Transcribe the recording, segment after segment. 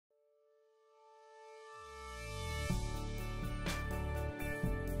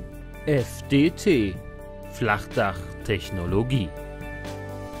FDT Flachdach-Technologie.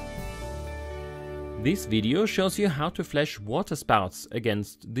 This video shows you how to flash water spouts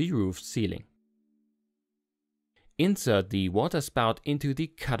against the roof ceiling. Insert the water spout into the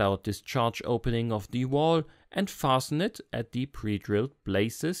cutout discharge opening of the wall and fasten it at the pre-drilled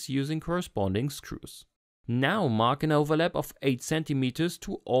places using corresponding screws. Now mark an overlap of 8 cm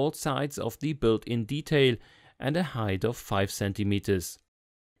to all sides of the built-in detail and a height of 5 cm.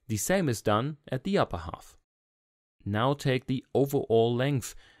 The same is done at the upper half. Now take the overall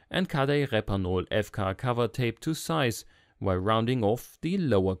length and cut a Rhepanol FK cover tape to size while rounding off the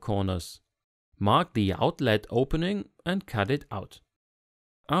lower corners. Mark the outlet opening and cut it out.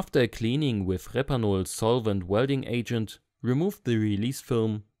 After cleaning with Rhepanol solvent welding agent, remove the release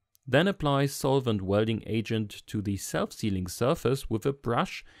film, then apply solvent welding agent to the self-sealing surface with a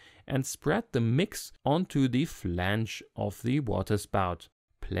brush and spread the mix onto the flange of the water spout.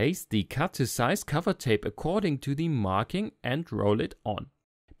 Place the cut to size cover tape according to the marking and roll it on.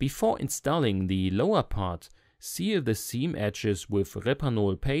 Before installing the lower part, seal the seam edges with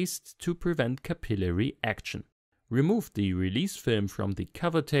Rhepanol paste to prevent capillary action. Remove the release film from the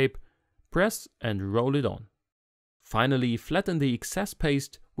cover tape, press and roll it on. Finally, flatten the excess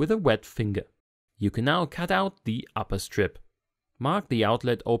paste with a wet finger. You can now cut out the upper strip. Mark the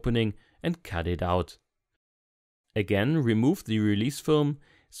outlet opening and cut it out. Again, remove the release film,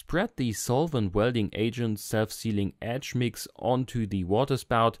 spread the solvent welding agent self-sealing edge mix onto the water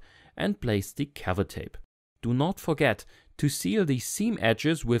spout and place the cover tape. Do not forget to seal the seam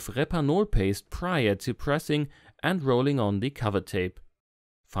edges with Rhepanol paste prior to pressing and rolling on the cover tape.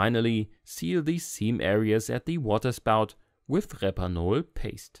 Finally, seal the seam areas at the water spout with Rhepanol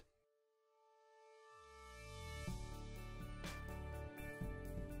paste.